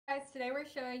Guys, today we're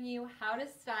showing you how to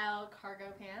style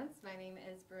cargo pants. My name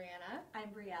is Brianna. I'm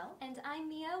Brielle. And I'm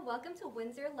Mia. Welcome to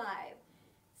Windsor Live.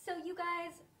 So you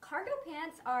guys, cargo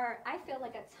pants are, I feel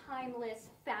like a timeless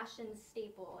fashion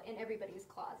staple in everybody's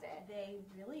closet. They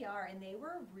really are, and they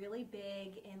were really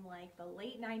big in like the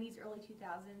late 90s, early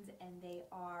 2000s, and they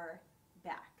are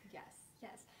back.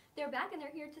 Yes, they're back and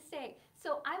they're here to stay.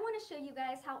 So I want to show you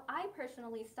guys how I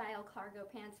personally style cargo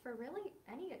pants for really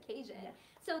any occasion. Yeah.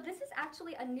 So this is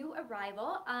actually a new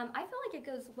arrival. I feel like it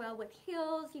goes well with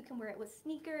heels. You can wear it with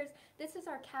sneakers. This is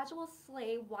our casual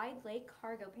sleigh wide leg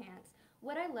cargo pants.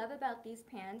 What I love about these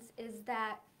pants is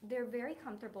that they're very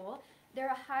comfortable.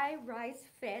 They're a high rise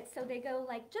fit, so they go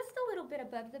like just a little bit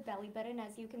above the belly button,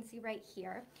 as you can see right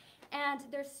here. And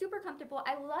they're super comfortable.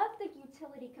 I love the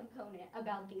utility component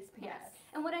about these pants. Yes.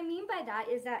 And what I mean by that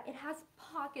is that it has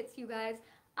pockets, you guys.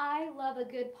 I love a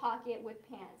good pocket with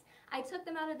pants. I took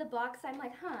them out of the box. I'm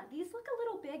like, these look a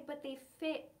little big, but they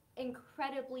fit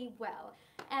incredibly well.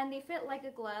 And they fit like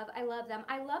a glove. I love them.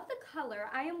 I love the color.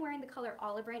 I am wearing the color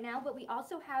olive right now, but we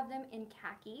also have them in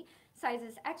khaki.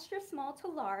 Sizes extra small to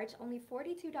large, only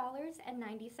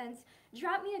 $42.90.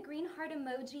 Drop me a green heart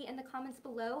emoji in the comments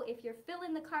below if you're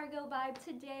feeling the cargo vibe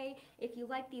today, if you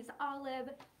like these olive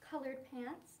colored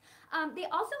pants. They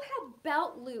also have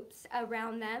belt loops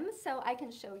around them, so I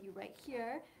can show you right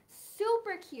here.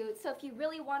 Super cute. So if you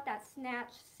really want that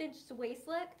snatched, cinched waist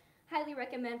look, highly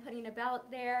recommend putting a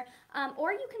belt there.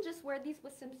 Or you can just wear these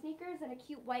with some sneakers and a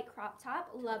cute white crop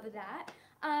top. Love that.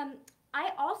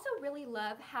 I also really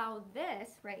love how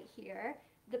this right here,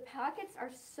 the pockets are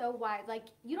so wide. Like,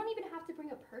 you don't even have to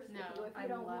bring a purse with you if you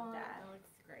don't want. that. That looks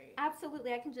great.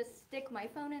 Absolutely, I can just stick my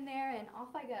phone in there and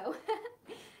off I go.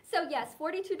 So yes,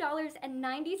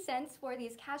 $42.90 for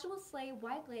these casual sleigh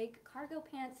wide leg cargo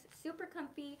pants, super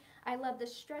comfy. I love the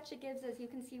stretch it gives, as you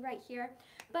can see right here.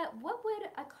 But what would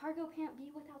a cargo pant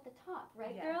be without the top,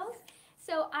 right, Yes. girls?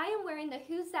 So I am wearing the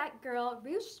Who's That Girl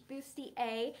Ruche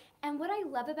Bustier, and what I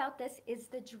love about this is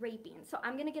the draping. So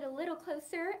I'm gonna get a little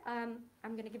closer. I'm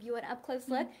gonna give you an up close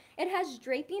look. It has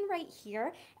draping right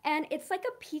here, and it's like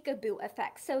a peekaboo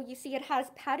effect. So you see it has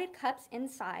padded cups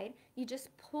inside. You just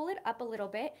pull it up a little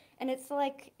bit, and it's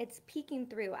like it's peeking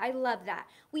through. I love that.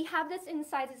 We have this in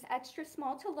sizes extra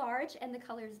small to large, and the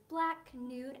colors black,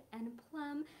 nude, and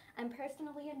plum. I'm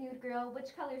personally a nude girl.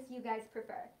 Which colors do you guys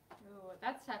prefer? Ooh,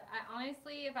 that's tough.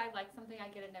 Honestly, if I like something, I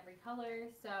get it in every color,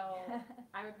 so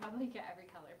I would probably get every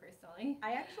color personally.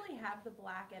 I actually have the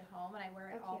black at home, and I wear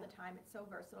it all the time. It's so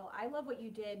versatile. I love what you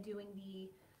did doing the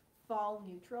fall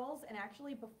neutrals, and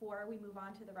actually before we move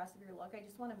on to the rest of your look, I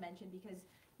just want to mention, because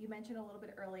you mentioned a little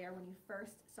bit earlier when you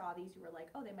first saw these, you were like,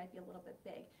 oh, they might be a little bit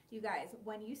big. You guys,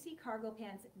 when you see cargo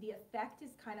pants, the effect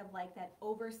is kind of like that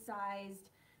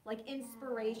oversized, like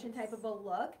inspiration type of a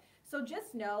look. So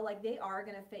just know, like, they are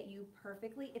gonna fit you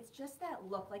perfectly. It's just that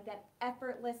look, like that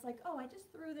effortless, like, oh, I just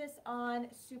threw this on,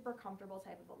 super comfortable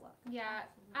type of a look. Yeah,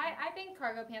 I think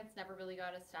cargo pants never really go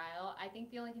out of style. I think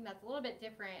the only thing that's a little bit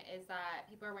different is that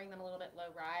people are wearing them a little bit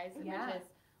low rise, which is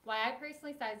why I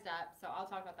personally sized up, so I'll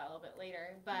talk about that a little bit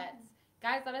later. But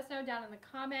guys, let us know down in the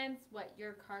comments what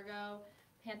your cargo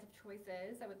pant of choice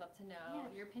is. I would love to know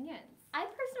your opinions. I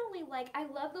personally I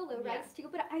love the low rise too,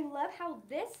 but I love how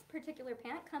this particular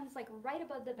pant comes like right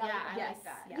above the belly button. I like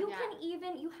that. You can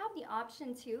even, you have the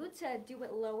option too to do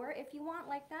it lower if you want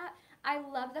like that. I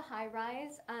love the high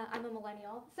rise. I'm a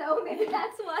millennial, so maybe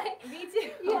that's why. Me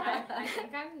too. Yeah. I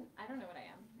think I don't know what I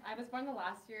am. I was born the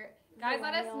last year. Guys,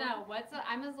 let us know.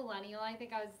 I'm a zillennial. I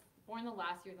think I was born the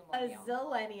last year of the A millennial.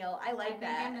 zillennial. I like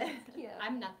that.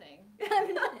 I'm nothing.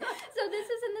 So this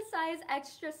is in the size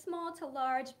extra small to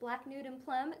large, black, nude, and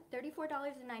plum,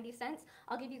 $34.90.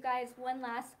 I'll give you guys one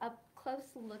last up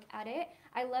close look at it.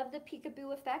 I love the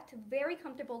peekaboo effect, very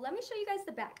comfortable. Let me show you guys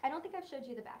the back. I don't think I've showed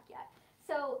you the back yet.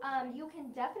 So you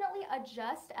can definitely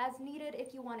adjust as needed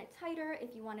if you want it tighter,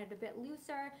 if you want it a bit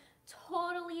looser.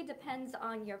 Totally depends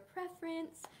on your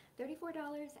preference.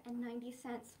 $34.90.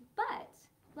 But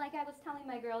like I was telling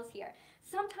my girls here,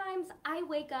 sometimes I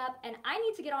wake up and I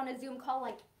need to get on a Zoom call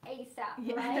like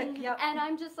ASAP, right? And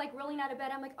I'm just like rolling out of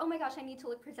bed. I'm like, oh my gosh, I need to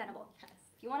look presentable. Yes.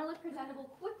 If you want to look presentable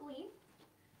quickly,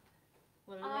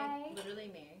 Literally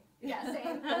me. Yeah,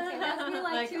 same. That's me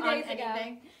like 2 days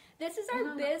ago. This is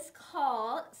our Biz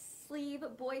Call sleeve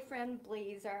boyfriend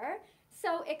blazer.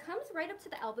 So it comes right up to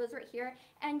the elbows right here,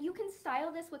 and you can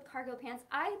style this with cargo pants.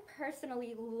 I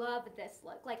personally love this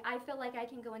look. Like, I feel like I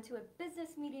can go into a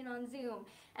business meeting on Zoom,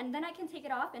 and then I can take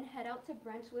it off and head out to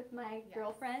brunch with my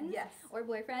girlfriend or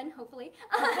boyfriend, hopefully.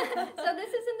 So this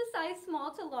is in the size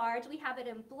small to large. We have it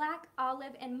in black,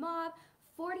 olive, and mauve,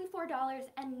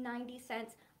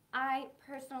 $44.90. I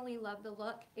personally love the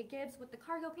look it gives with the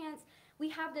cargo pants. We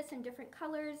have this in different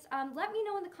colors. Let me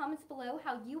know in the comments below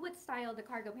how you would style the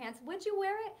cargo pants. Would you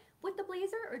wear it with the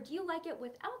blazer, or do you like it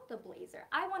without the blazer?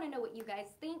 I want to know what you guys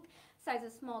think.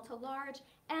 Sizes small to large,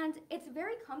 and it's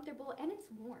very comfortable and it's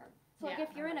warm. So like Yeah,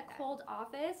 if you're I in a like that. cold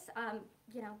office,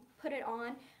 you know, put it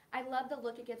on. I love the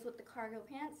look it gives with the cargo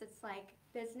pants. It's like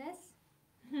business.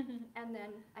 And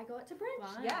then I go out to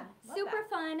brunch. Fun. Yeah, love Super that.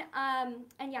 fun.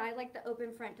 And yeah, I like the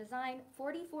open front design.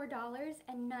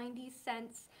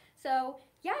 $44.90. So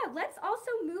yeah, let's also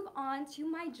move on to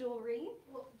my jewelry.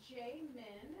 Well, J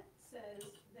Min says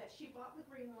that she bought the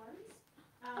green ones.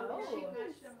 Oh. And she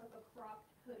matched them with a cropped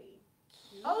hoodie.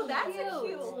 Oh, that's a Cute.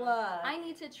 cute look. I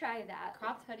need to try that.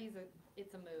 Cropped hoodies,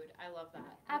 it's a mood. I love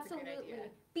that. That's a great Absolutely. idea.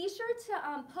 Be sure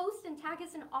to post and tag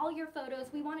us in all your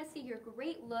photos. We want to see your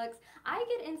great looks. I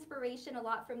get inspiration a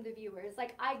lot from the viewers.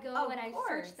 Like I go Of and I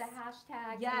course. search the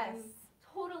hashtags. Yes. And I'm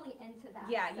totally into that.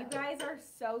 Yeah, you so. guys are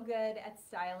so good at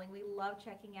styling. We love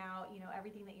checking out, you know,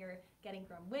 everything that you're getting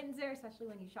from Windsor, especially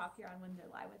when you shop here on Windsor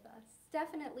Live with us.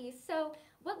 Definitely. So,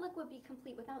 what look would be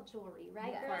complete without jewelry,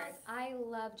 right, Yes. girls? Of course. I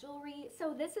love jewelry.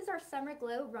 So, this is our Summer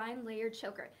Glow Rhyme Layered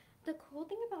Choker. The cool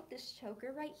thing about this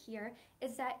choker right here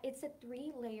is that it's a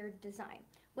 3-layered design.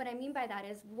 What I mean by that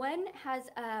is one has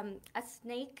a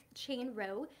snake chain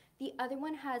row, the other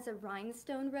one has a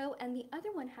rhinestone row, and the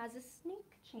other one has a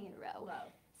snake chain row.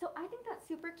 Love. So, I think that's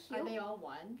super cute. Are they all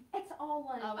one? It's all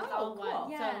one. Oh, it's Oh, all cool. one.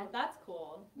 Yeah. So that's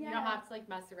cool. You Yeah. don't have to like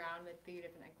mess around with 3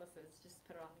 different necklaces. Just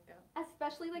put it on and go.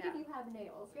 Especially like if Yeah. you have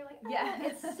nails. You're like, oh, Yeah.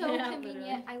 it's so Yeah,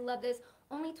 convenient. I love this.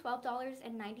 Only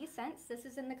 $12.90. This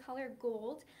is in the color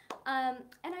gold. And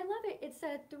I love it. It's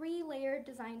a 3-layered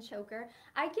design choker.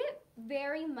 I get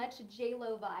very much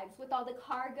J-Lo vibes with all the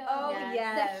cargo, Oh,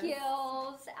 yes. the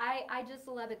heels. I just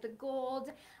love it. The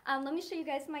gold. Let me show you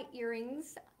guys my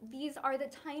earrings. These are the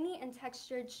tiny and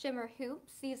textured shimmer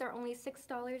hoops. These are only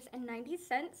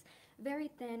 $6.90. Very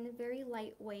thin, very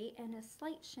lightweight, and a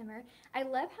slight shimmer. I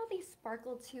love how they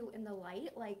sparkle too in the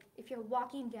light. Like if you're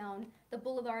walking down the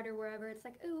boulevard or wherever, it's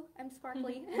like, ooh, I'm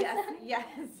sparkly. Yes, yes.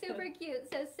 Super cute.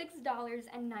 So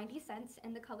 $6.90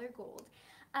 in the color gold.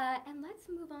 And let's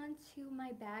move on to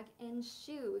my bag and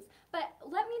shoes. But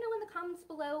let me know in the comments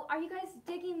below, are you guys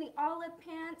digging the olive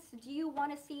pants? Do you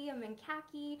want to see them in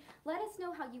khaki? Let us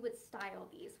know how you would style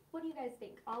these. What do you guys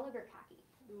think, olive or khaki?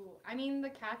 Ooh, I mean, the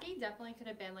khaki definitely could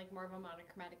have been like more of a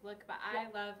monochromatic look, but I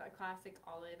love a classic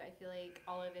olive. I feel like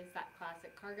olive is that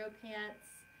classic cargo pants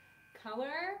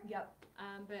color. Yep.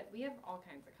 But we have all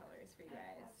kinds of colors for you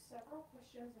I guys. have several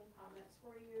questions and comments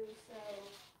for you. So,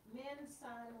 Min's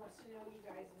son wants to know you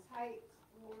guys' height.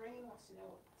 Lorraine wants to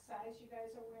know what size you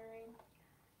guys are wearing.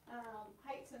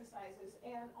 Heights and sizes.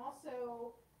 And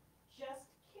also,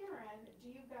 just Karen, do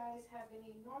you guys have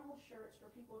any normal shirts for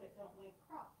people that don't like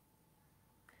crop?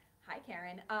 Hi,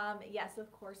 Karen. Yes,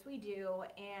 of course we do.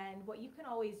 And what you can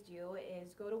always do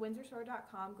is go to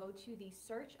windsorstore.com, go to the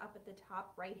search up at the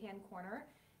top right-hand corner,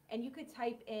 and you could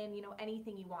type in, you know,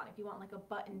 anything you want. If you want like a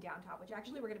button-down top, which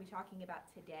actually we're going to be talking about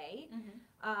today,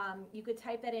 you could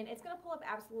type that in. It's going to pull up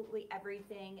absolutely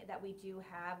everything that we do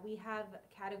have. We have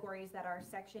categories that are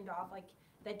sectioned off, like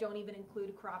that don't even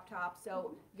include crop tops.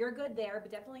 So you're good there,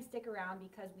 but definitely stick around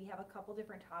because we have a couple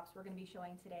different tops we're going to be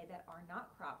showing today that are not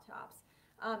crop tops.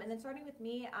 And then starting with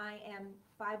me, I am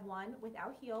 5'1"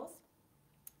 without heels,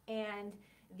 and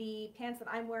the pants that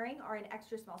I'm wearing are an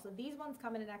extra small. So these ones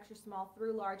come in an extra small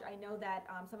through large. I know that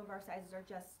some of our sizes are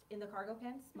just in the cargo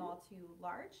pants, small to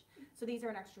large. So these are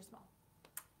an extra small.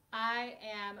 I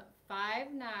am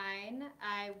 5'9".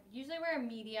 I usually wear a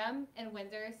medium in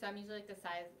Windsor, so I'm usually like the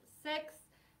size 6.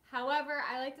 However,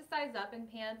 I like to size up in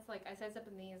pants. Like I size up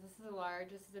in these. This is a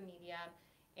large, this is a medium.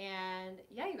 And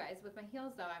yeah, you guys, with my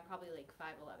heels though, I'm probably like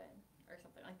 5'11" or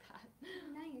something like that.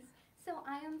 Nice. So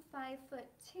I am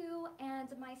 5'2" and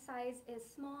my size is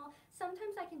small.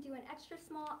 Sometimes I can do an extra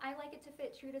small. I like it to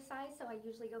fit true to size, so I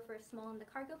usually go for a small in the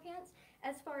cargo pants.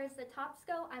 As far as the tops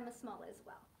go, I'm a small as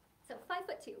well. So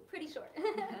 5'2", pretty short.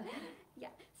 Yeah.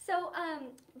 So,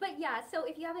 but yeah, so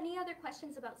if you have any other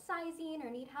questions about sizing or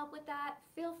need help with that,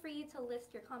 feel free to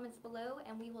list your comments below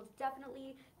and we will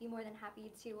definitely be more than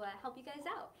happy to help you guys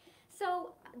out.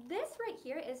 So this right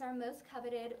here is our most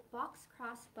coveted box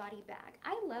crossbody bag.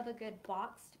 I love a good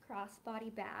boxed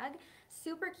crossbody bag.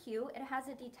 Super cute. It has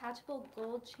a detachable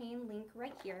gold chain link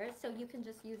right here, so you can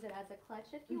just use it as a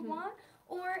clutch if you want,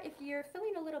 Or if you're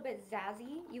feeling a little bit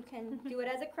zazzy, you can do it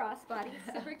as a crossbody.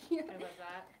 Super cute. I love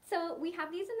that. So we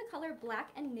have these in the color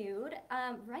black and nude.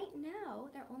 Right now,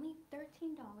 they're only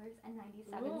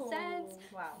 $13.97.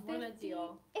 Wow. What a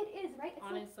deal. It is, right? It's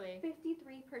Honestly. like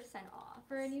 53% off.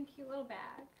 For a new cute little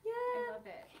bag. Yeah. I love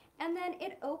it. And then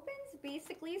it opens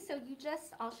basically, so you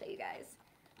just, I'll show you guys.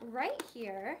 Right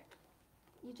here,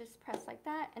 you just press like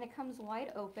that and it comes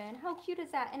wide open. How cute is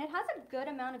that? And it has a good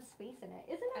amount of space in it.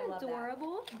 Isn't I it love that.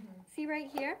 adorable? See right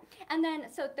here? And then,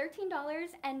 so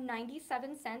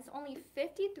 $13.97, only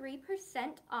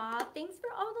 53% off. Thanks for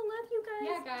all the love, you guys.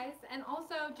 Yeah, guys. And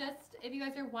also, just if you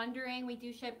guys are wondering, we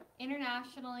do ship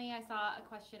internationally. I saw a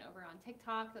question over on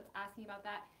TikTok that's asking about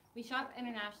that. We shop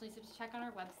internationally, so just check on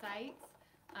our website.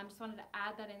 Just wanted to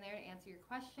add that in there to answer your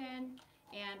question.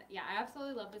 And yeah, I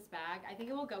absolutely love this bag. I think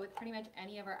it will go with pretty much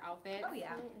any of our outfits. Oh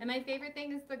yeah. And my favorite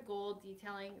thing is the gold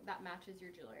detailing that matches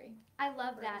your jewelry. I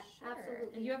love For that. sure.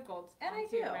 Absolutely. And you have gold. And on I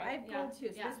do. too, right? I have gold too.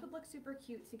 So Yeah. this would look super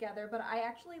cute together. But I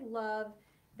actually love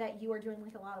that you are doing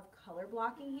like a lot of color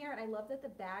blocking here, and I love that the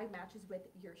bag matches with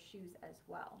your shoes as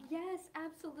well. Yes,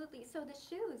 absolutely. So the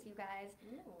shoes, you guys,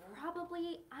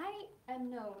 probably I am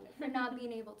known for not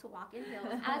being able to walk in heels,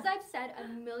 as I've said a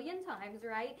million times,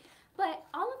 right? But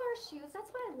all of our shoes, that's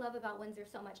what I love about Windsor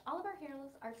so much. All of our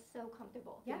heels are so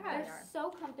comfortable. Yeah, They're they are. so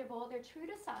comfortable. They're true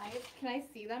to size. Can I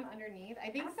see them underneath? I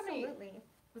think somebody Absolutely.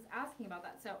 was asking about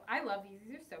that. So I love these.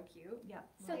 These are so cute. Yeah.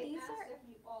 So They these asked are, if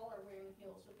you all are wearing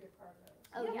heels with your cargos.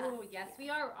 oh Yes. yeah. Oh, yes, we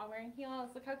are all wearing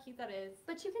heels. Look how cute that is.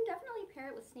 But you can definitely pair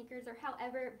it with sneakers or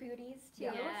however booties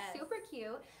too. Yes. Super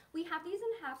cute. We have these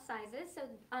in half sizes. So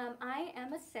I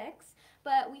am a 6,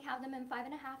 but we have them in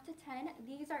 5.5 to 10.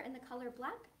 These are in the color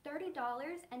black,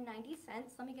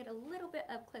 $30.90. Let me get a little bit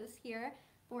up close here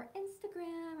for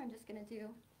Instagram. I'm just gonna do.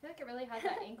 I feel like it really has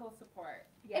that ankle support.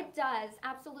 Yeah. It does,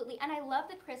 absolutely. And I love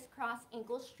the crisscross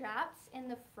ankle straps in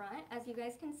the front, as you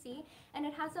guys can see. And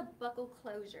it has a buckle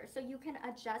closure, so you can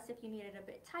adjust if you need it a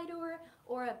bit tighter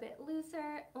or a bit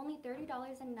looser. Only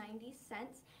 $30.90.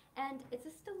 And it's a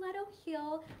stiletto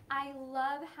heel. I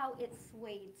love how it's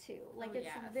suede too. Like Oh, it's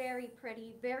yes. very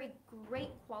pretty, very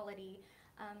great quality.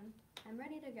 I'm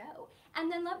ready to go.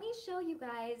 And then let me show you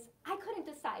guys, I couldn't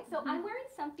decide. So I'm wearing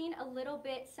something a little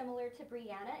bit similar to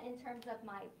Brianna in terms of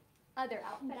my other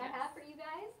outfit I have for you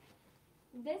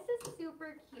guys. This is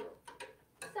super cute.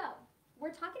 So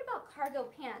we're talking about cargo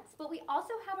pants, but we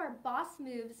also have our Boss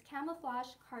Moves camouflage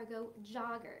cargo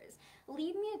joggers.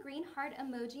 Leave me a green heart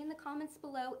emoji in the comments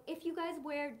below if you guys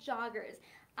wear joggers.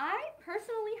 I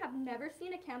personally have never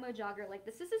seen a camo jogger like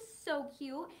this. This is so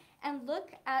cute. And look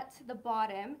at the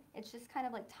bottom. It's just kind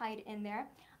of like tied in there.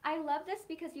 I love this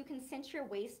because you can cinch your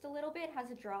waist a little bit. It has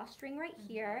a drawstring right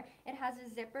here. It has a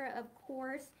zipper, of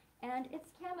course, and it's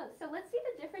camo. So let's see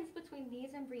the difference between these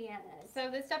and Brianna's.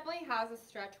 So this definitely has a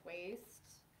stretch waist.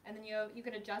 And then you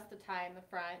can adjust the tie in the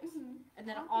front. And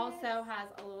then it Oh, also has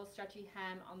a little stretchy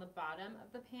hem on the bottom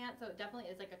of the pant. So it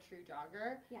definitely is like a true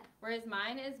jogger. Yeah. Whereas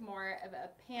mine is more of a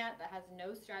pant that has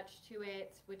no stretch to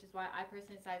it, which is why I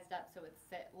personally sized up so it's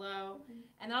sit low.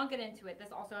 And then I'll get into it. This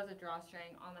also has a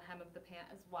drawstring on the hem of the pant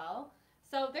as well.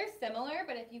 So they're similar,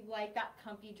 but if you like that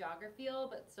comfy jogger feel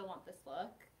but still want this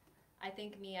look, I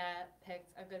think Mia picked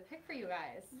a good pick for you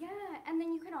guys. Yeah, and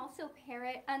then you can also pair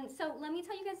it. And so let me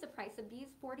tell you guys the price of these,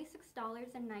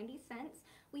 $46.90.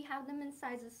 We have them in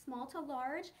sizes small to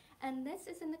large, and this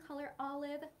is in the color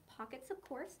olive, pockets of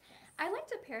course. I like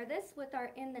to pair this with our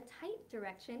in the tight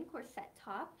direction corset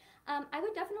top. I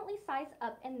would definitely size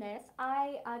up in this.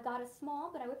 I got a small,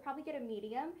 but I would probably get a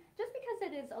medium just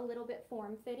because it is a little bit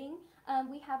form-fitting.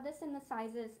 We have this in the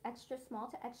sizes extra small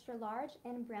to extra large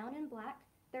in brown and black.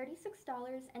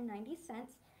 $36.90.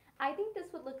 I think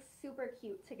this would look super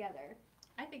cute together.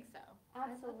 I think so.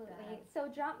 Absolutely. that. So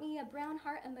drop me a brown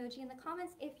heart emoji in the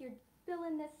comments if you're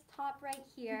feeling this top right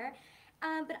here.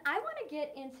 But I want to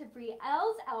get into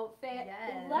Brielle's outfit.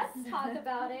 Yes. Let's talk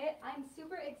about it. I'm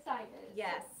super excited.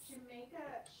 Yes. Jamaica,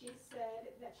 she said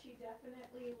that she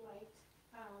definitely liked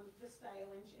the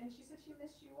style, and she said she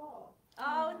missed you all.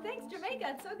 Oh, thanks,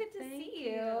 Jamaica. It's so good to Thank see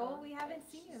you. you. We haven't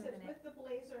She seen you in a said minute. with the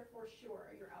blazer for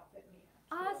sure, your outfit, Mia.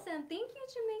 So- Awesome. Thank you,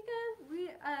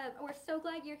 Jamaica. We're so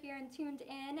glad you're here and tuned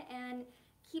in, and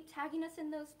keep tagging us in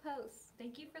those posts.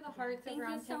 Thank you for the hearts Thank over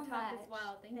you on so TikTok as much.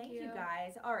 well. Thank you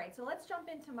guys. All right, so let's jump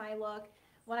into my look.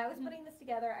 When I was putting this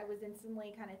together, I was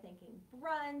instantly kind of thinking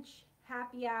brunch,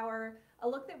 happy hour, a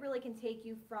look that really can take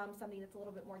you from something that's a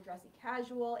little bit more dressy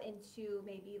casual into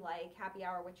maybe like happy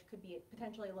hour, which could be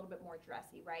potentially a little bit more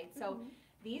dressy, right? So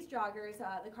these joggers,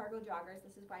 the cargo joggers,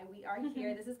 this is why we are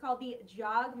here. This is called the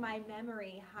Jog My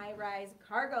Memory High Rise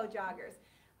Cargo Joggers.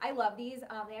 I love these.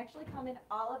 They actually come in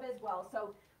olive as well.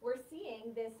 So we're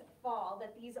seeing this fall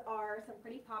that these are some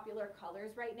pretty popular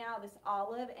colors right now, this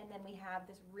olive, and then we have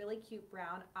this really cute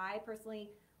brown. I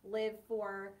personally live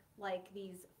for like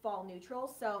these fall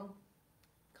neutrals. So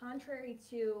contrary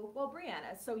to, well,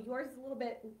 Brianna, so yours is a little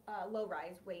bit low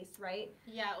rise waist, right?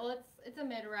 Yeah, well, it's a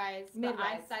mid-rise, but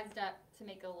Mid-rise. I sized up to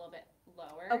make it a little bit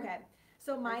lower. Okay,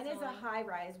 so mine is a Personally. high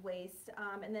rise waist,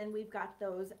 and then we've got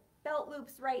those belt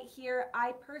loops right here.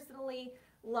 I personally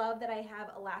love that I have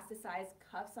elasticized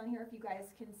cuffs on here, if you guys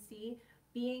can see.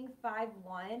 Being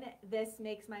 5'1", this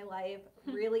makes my life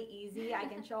really easy. I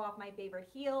can show off my favorite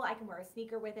heel. I can wear a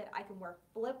sneaker with it. I can wear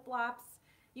flip-flops.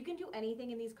 You can do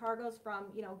anything in these cargos, from,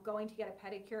 you know, going to get a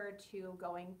pedicure to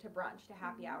going to brunch, to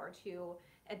happy hour, to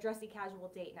a dressy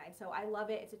casual date night. So I love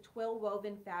it. It's a twill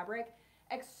woven fabric.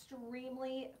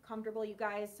 Extremely comfortable, you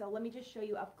guys. So let me just show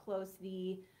you up close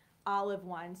the olive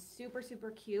one. Super,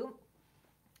 super cute.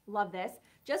 Love this.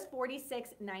 Just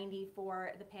 $46.90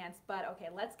 for the pants. But okay,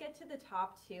 let's get to the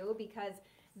top two, because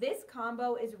this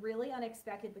combo is really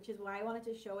unexpected, which is why I wanted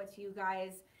to show it to you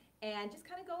guys and just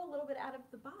kind of go a little bit out of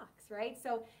the box, right?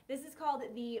 So this is called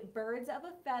the Birds of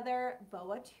a Feather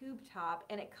Boa Tube Top,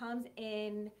 and it comes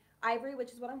in ivory,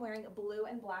 which is what I'm wearing, blue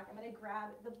and black. I'm going to grab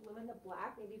the blue and the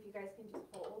black. Maybe if you guys can just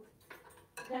hold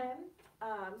them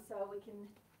so we can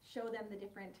show them the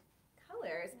different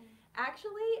colors.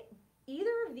 Actually,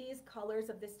 either of these colors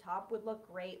of this top would look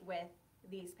great with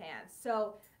these pants.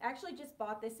 So I actually just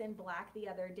bought this in black the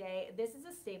other day. This is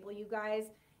a staple, you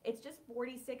guys. It's just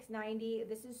 $46.90.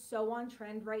 This is so on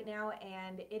trend right now,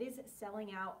 and it is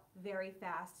selling out very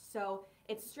fast. So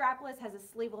it's strapless, has a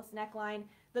sleeveless neckline.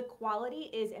 The quality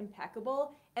is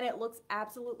impeccable, and it looks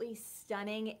absolutely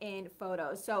stunning in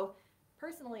photos. So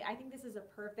personally, I think this is a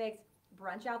perfect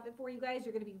brunch outfit for you guys.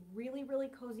 You're gonna be really, really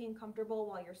cozy and comfortable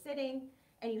while you're sitting,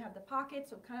 and you have the pockets.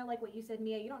 So kind of like what you said,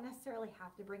 Mia, you don't necessarily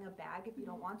have to bring a bag if you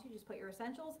don't want to. Just put your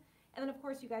essentials. And then of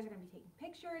course you guys are gonna be taking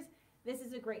pictures. This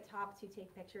is a great top to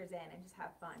take pictures in and just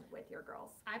have fun with your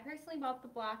girls. I personally bought the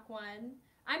black one.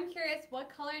 I'm curious, what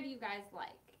color do you guys like?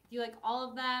 Do you like all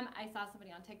of them? I saw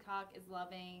somebody on TikTok is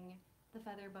loving the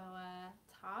feather boa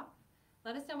top.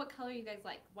 Let us know what color you guys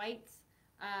like. White,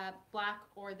 black,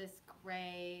 or this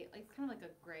gray. Like, it's kind of like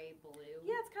a gray blue.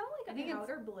 Yeah, it's kind of like a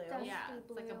powder blue. dusty Yeah, it's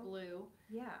like a blue. blue.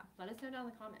 Yeah. Let us know down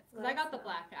in the comments. Because Let I got us the know.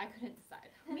 black. I couldn't decide.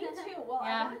 Me too. Well,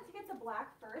 Yeah. I wanted to get the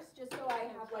black first just so I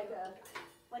have like a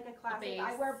classic. I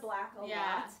base. wear black a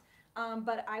Yeah. lot.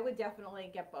 But I would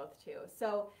definitely get both too.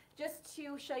 So just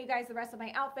to show you guys the rest of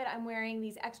my outfit, I'm wearing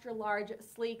these extra large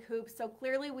sleek hoops. So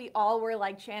clearly we all were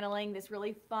like channeling this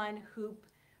really fun hoop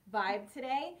vibe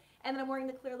today. And then I'm wearing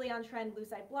the clearly on trend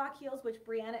Lucite block heels, which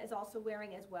Brianna is also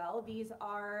wearing as well. These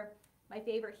are my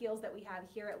favorite heels that we have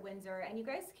here at Windsor. And you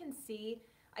guys can see,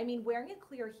 I mean, wearing a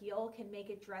clear heel can make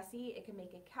it dressy, it can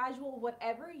make it casual,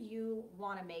 whatever you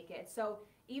want to make it. So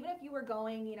even if you were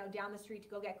going, you know, down the street to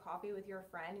go get coffee with your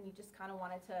friend and you just kind of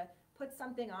wanted to put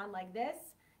something on like this,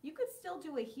 you could still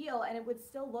do a heel and it would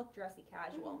still look dressy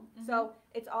casual. Mhm. So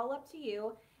it's all up to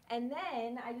you. And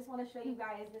then I just want to show you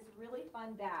guys this really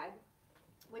fun bag,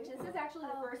 which this is actually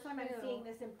the Oh, first time I'm cute. seeing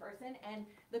this in person, and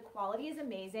the quality is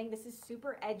amazing. This is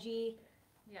super edgy.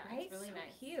 Yeah, Right? it's really So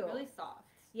nice. cute. Really soft.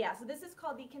 Yeah, so this is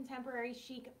called the Contemporary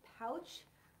Chic Pouch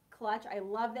Clutch. I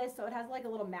love this. So it has like a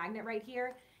little magnet right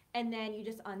here, and then you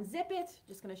just unzip it.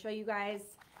 Just gonna show you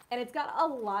guys. And it's got a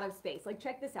lot of space. Like,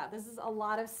 check this out. This is a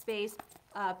lot of space.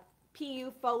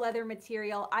 PU faux leather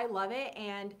material. I love it.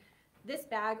 And this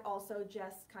bag also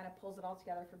just kind of pulls it all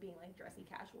together for being like dressy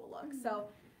casual look. So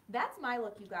that's my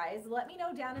look, you guys. Let me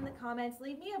know down in the comments.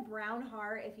 Leave me a brown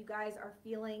heart if you guys are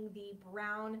feeling the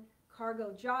brown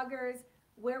cargo joggers.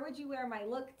 Where would you wear my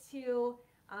look to?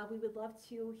 We would love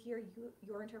to hear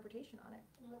your interpretation on it.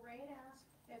 Lorraine asked,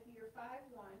 if you're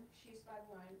 5'1", she's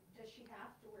 5'1", does she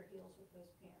have to wear heels with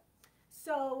those pants?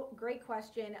 So, great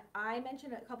question. I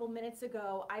mentioned a couple minutes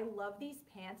ago, I love these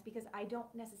pants because I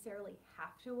don't necessarily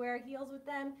have to wear heels with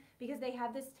them because they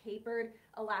have this tapered,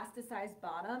 elasticized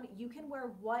bottom. You can wear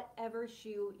whatever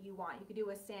shoe you want. You can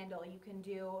do a sandal, you can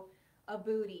do a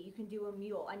bootie, you can do a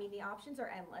mule. I mean, the options are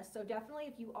endless. So definitely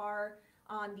if you are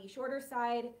on the shorter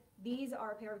side, these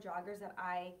are a pair of joggers that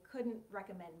I couldn't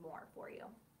recommend more for you.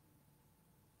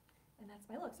 And that's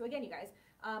my look. So again, you guys,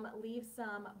 leave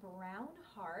some brown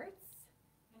hearts.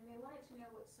 And they wanted to know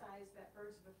what size that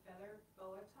Birds of a Feather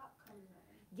boa top comes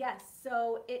in. Yes,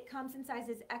 so it comes in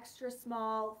sizes extra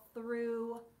small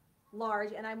through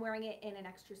large, and I'm wearing it in an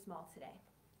extra small today.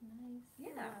 Nice.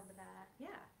 Yeah. Love that. Yeah,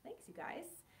 thanks you guys.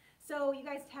 So you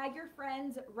guys tag your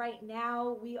friends right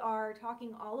now. We are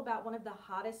talking all about one of the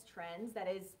hottest trends that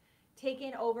is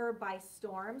taken over by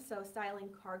storm, so styling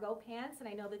cargo pants. And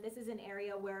I know that this is an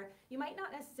area where you might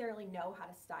not necessarily know how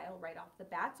to style right off the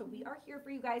bat. So we are here for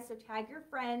you guys. So tag your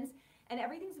friends, and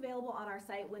everything's available on our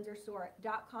site,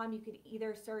 windsorstore.com. You could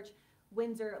either search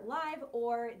Windsor Live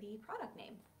or the product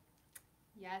name.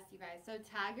 Yes, you guys. So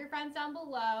tag your friends down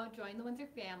below. Join the Windsor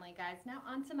family, guys. Now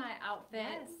onto my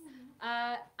outfits.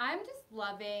 I'm just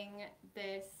loving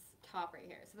this top right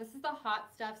here. So this is the Hot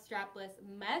Stuff strapless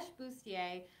mesh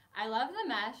bustier. I love the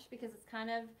mesh because it's kind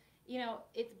of, you know,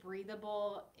 it's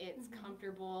breathable, it's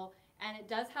comfortable, and it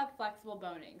does have flexible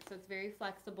boning. So it's very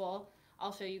flexible.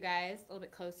 I'll show you guys a little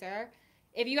bit closer.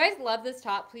 If you guys love this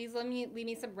top, please leave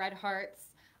me some red hearts.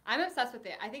 I'm obsessed with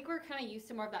it. I think we're kind of used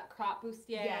to more of that crop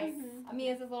bustier. Yes.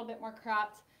 Mia's is a little bit more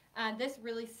cropped. This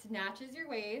really snatches your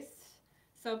waist.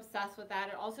 So obsessed with that.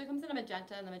 It also comes in a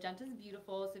magenta, and the magenta is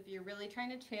beautiful. So if you're really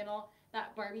trying to channel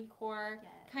that Barbie core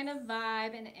kind of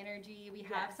vibe and energy, we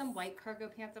have some white cargo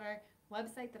pants on our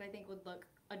website that I think would look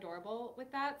adorable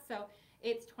with that. So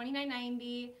it's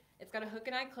 $29.90. It's got a hook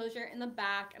and eye closure in the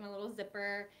back and a little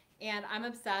zipper. And I'm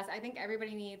obsessed. I think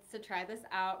everybody needs to try this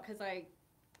out because, like,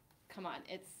 come on,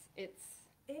 it's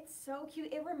so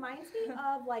cute. It reminds me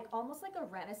of like almost like a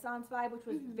Renaissance vibe, which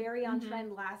was very on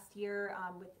trend last year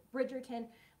with Bridgerton,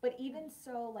 but even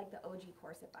so like the OG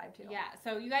corset vibe too. Yeah,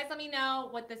 so you guys let me know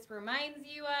what this reminds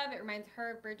you of. It reminds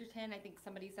her of Bridgerton. I think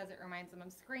somebody says it reminds them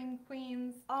of Scream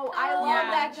Queens. Oh, I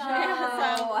love that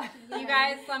show. So you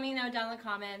guys let me know down in the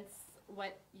comments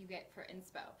what you get for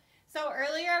inspo. So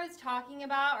earlier I was talking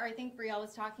about, or I think Brielle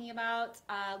was talking about,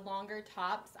 longer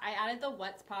tops. I added the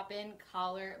What's Poppin'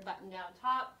 collar button-down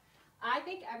top. I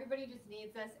think everybody just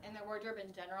needs this in their wardrobe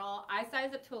in general. I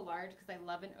size up to a large because I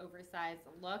love an oversized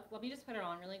look. Let me just put it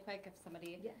on really quick if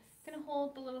somebody can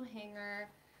hold the little hanger.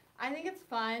 I think it's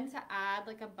fun to add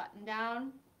like a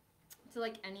button-down to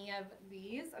like any of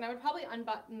these. And I would probably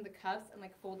unbutton the cuffs and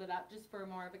like fold it up just for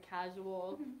more of a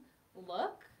casual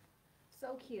look.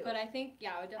 So cute. But I think,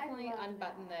 yeah, I would definitely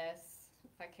unbutton this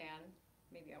if I can.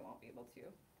 Maybe I won't be able to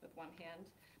with one hand.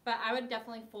 But I would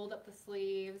definitely fold up the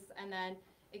sleeves, and then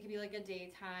it could be like a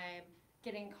daytime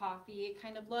getting coffee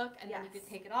kind of look, and then you could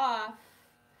take it off.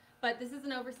 But this is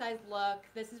an oversized look.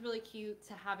 This is really cute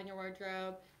to have in your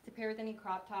wardrobe, to pair with any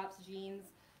crop tops,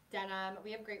 jeans, denim.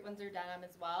 We have great Windsor denim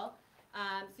as well.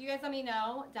 So you guys let me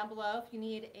know down below if you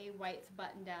need a white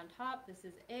button-down top. This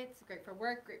is it. Great for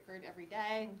work, great for every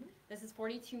day. This is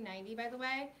 $42.90, by the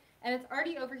way. And it's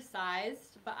already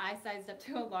oversized, but I sized up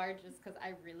to a large just because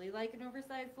I really like an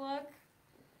oversized look.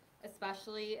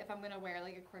 Especially if I'm going to wear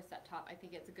like a corset top. I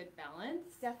think it's a good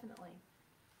balance. Definitely.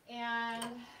 And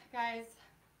guys,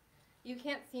 you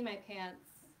can't see my pants.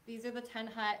 These are the 10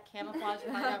 Hut camouflage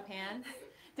cargo pants.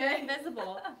 They're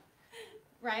invisible.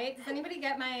 Right? Does anybody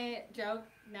get my joke?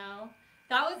 No?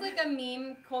 That was like a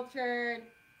meme culture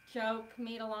joke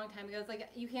made a long time ago. It's like,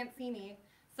 you can't see me.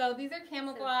 So these are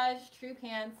camouflage, true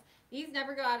pants. These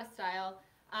never go out of style.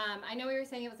 I know we were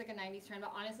saying it was like a 90s trend,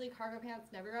 but honestly, cargo pants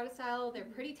never go out of style. They're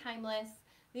pretty timeless.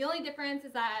 The only difference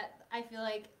is that I feel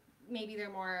like maybe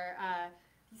they're more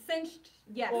cinched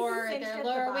or cinched they're at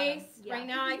lower the waist. Yeah. Right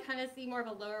now, I kind of see more of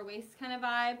a lower waist kind of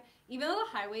vibe, even though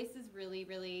the high waist is really,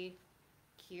 really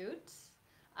cute.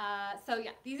 So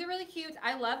yeah, these are really cute.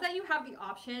 I love that you have the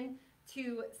option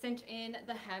to cinch in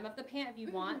the hem of the pant if you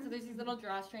want. So there's these little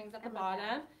drawstrings at the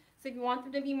bottom. So if you want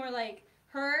them to be more like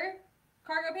her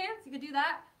cargo pants, you could do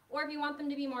that. Or if you want them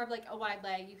to be more of like a wide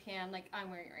leg, you can, like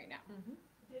I'm wearing it right now.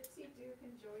 Ditsy Duke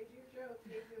enjoyed your joke,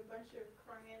 gave you a bunch of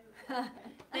crying.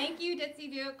 Thank you,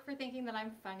 Ditsy Duke, for thinking that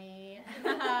I'm funny.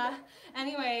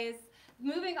 Anyways,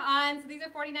 moving on. So these are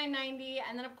 $49.90,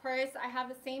 and then of course I have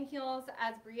the same heels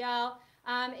as Brielle.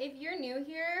 If you're new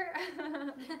here,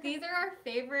 these are our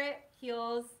favorite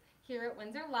heels here at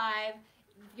Windsor Live.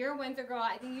 If you're a Windsor girl,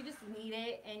 I think you just need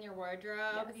it in your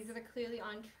wardrobe. These are the clearly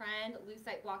on trend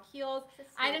lucite block heels.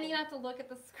 I didn't even have to look at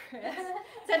the script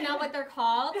to know what they're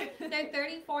called. They're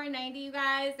 $34.90, you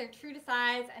guys. They're true to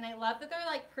size, and I love that they're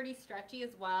like pretty stretchy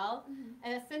as well.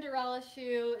 And a Cinderella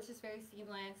shoe. It's just very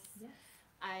seamless.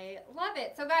 I love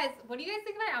it. So guys, what do you guys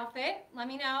think of my outfit? Let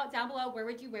me know down below. Where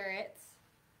would you wear it?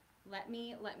 Let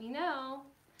me know.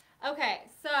 Okay,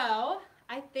 so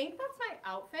I think that's my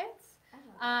outfit.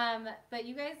 But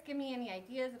you guys give me any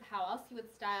ideas of how else you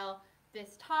would style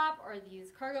this top or these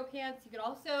cargo pants. You could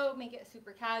also make it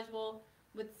super casual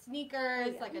with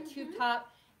sneakers, like a tube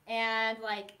top, and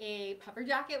like a puffer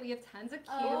jacket. We have tons of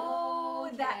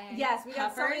cute. Yes, we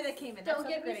got somebody that came in. Don't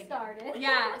get me started.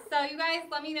 Yeah, so you guys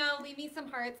let me know. Leave me some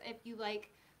hearts if you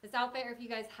like this outfit, or if you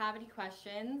guys have any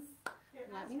questions. Here,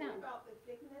 Let ask me know. about the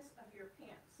thickness of your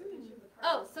pants. So each of the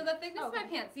Oh, cargo so pants. the thickness of my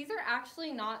pants, these are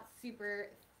actually not super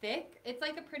thick. It's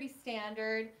like a pretty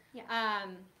standard, Yeah. how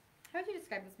would you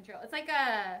describe this material? It's like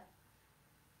a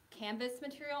canvas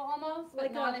material almost, but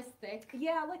Like not a- as thick.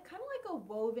 Yeah, like kind of like a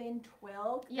woven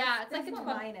twill. Yeah, it's like that's a what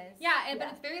twill. mine is. Yeah, but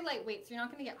it's very lightweight, so you're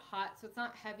not going to get hot, so it's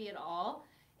not heavy at all.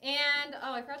 And,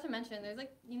 oh, I forgot to mention, there's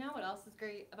like, you know what else is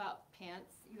great about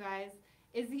pants, you guys,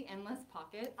 is the endless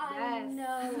pockets. I Yes.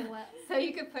 know. So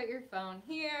you could put your phone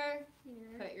here,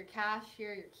 Here. put your cash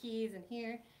here, your keys in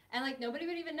here, and like nobody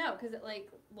would even know because it like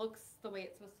looks the way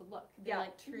it's supposed to look. They're Yeah.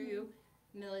 like true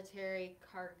military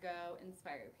cargo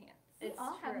inspired pants. We It's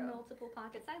all have true. multiple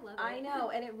pockets. I love it. I know,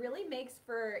 and it really makes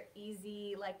for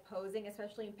easy like posing,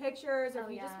 especially in pictures, or Oh,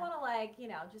 if you just yeah. want to like, you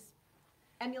know, just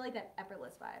emulate that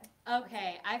effortless vibe.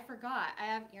 Okay, I forgot. I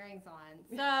have earrings on.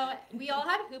 So we all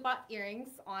had hoop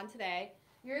earrings on today.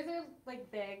 Yours are like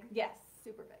big. Yes,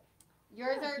 super big.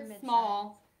 Yours Like are mid-size.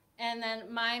 small, and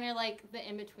then mine are like the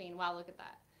in between. Wow, look at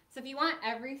that. So if you want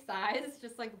every size,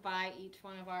 just like buy each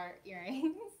one of our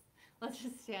earrings. Let's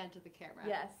just stand to the camera.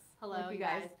 Yes. Hello, Look, you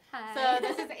guys. Hi. So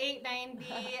this is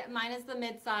 890. Mine is the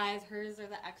mid-size. Hers are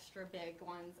the extra big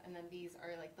ones, and then these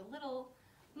are like the little.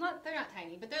 They're not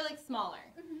tiny, but they're like smaller.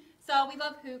 Mhm. So we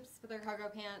love hoops with our cargo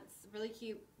pants. Really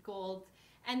cute gold.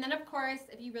 And then of course,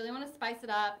 if you really want to spice it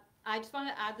up, I just want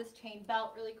to add this chain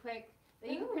belt really quick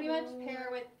that you can pretty much pair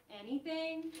with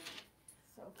anything.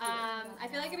 So cute. I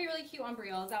feel like it'd be really cute on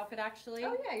Brielle's outfit actually.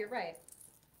 Oh yeah, you're right.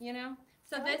 You know?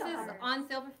 So I like this the is heart. on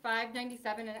sale for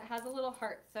 $5.97 and it has a little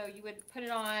heart. So you would put it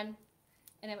on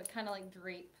and it would kind of like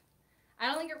drape. I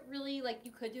don't think it really, like,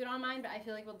 you could do it on mine, but I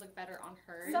feel like it would look better on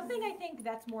hers. Something I think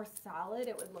that's more solid,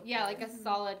 it would look Yeah, good. like a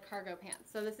solid cargo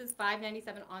pants. So this is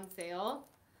 $5.97 on sale.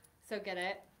 So get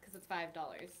it because it's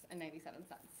 $5.97.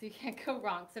 So you can't go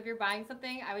wrong. So if you're buying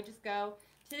something, I would just go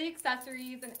to the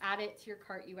accessories and add it to your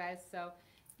cart, you guys. So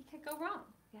you can't go wrong.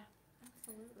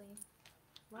 Absolutely.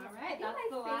 All I right, think that's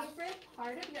the my last. favorite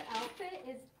part of your outfit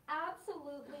is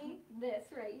absolutely this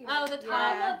right here. Oh, the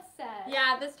I'm top. obsessed.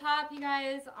 Yeah, this top, you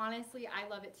guys, honestly, I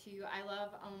love it too. I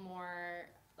love a more,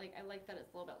 like, I like that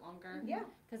it's a little bit longer. Yeah.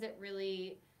 Because it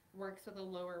really works with a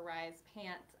lower rise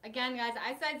pant. Again, guys,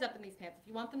 I sized up in these pants. If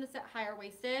you want them to sit higher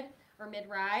waisted or mid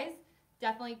rise,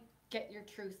 definitely get your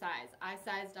true size. I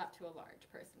sized up to a large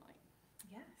personally.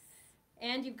 Yes.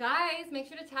 And you guys, make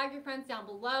sure to tag your friends down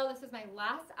below. This is my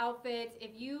last outfit.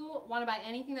 If you want to buy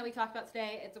anything that we talked about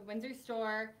today, it's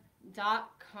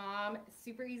windsorstore.com.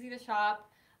 Super easy to shop.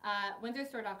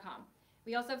 Windsorstore.com.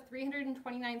 We also have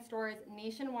 329 stores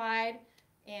nationwide,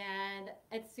 and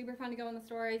it's super fun to go in the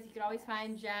stores. You can always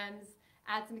find gems,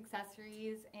 add some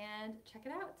accessories, and check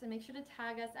it out. So make sure to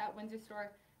tag us at Windsor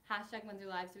Store,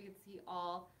 #WindsorLive, so we can see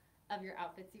all of your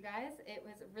outfits, you guys. It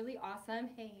was really awesome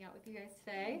hanging out with you guys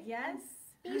today. Yes.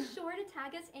 Be sure to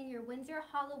tag us in your Windsor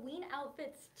Halloween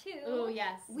outfits too. Oh,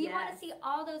 yes. We want to Yes. see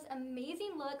all those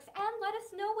amazing looks and let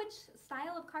us know which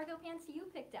style of cargo pants you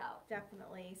picked out.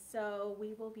 Definitely. So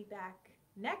we will be back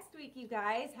next week, you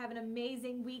guys. Have an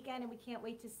amazing weekend, and we can't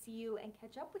wait to see you and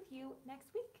catch up with you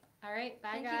next week. All right. Bye,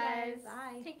 Thank guys. you guys.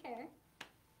 Bye. Take care.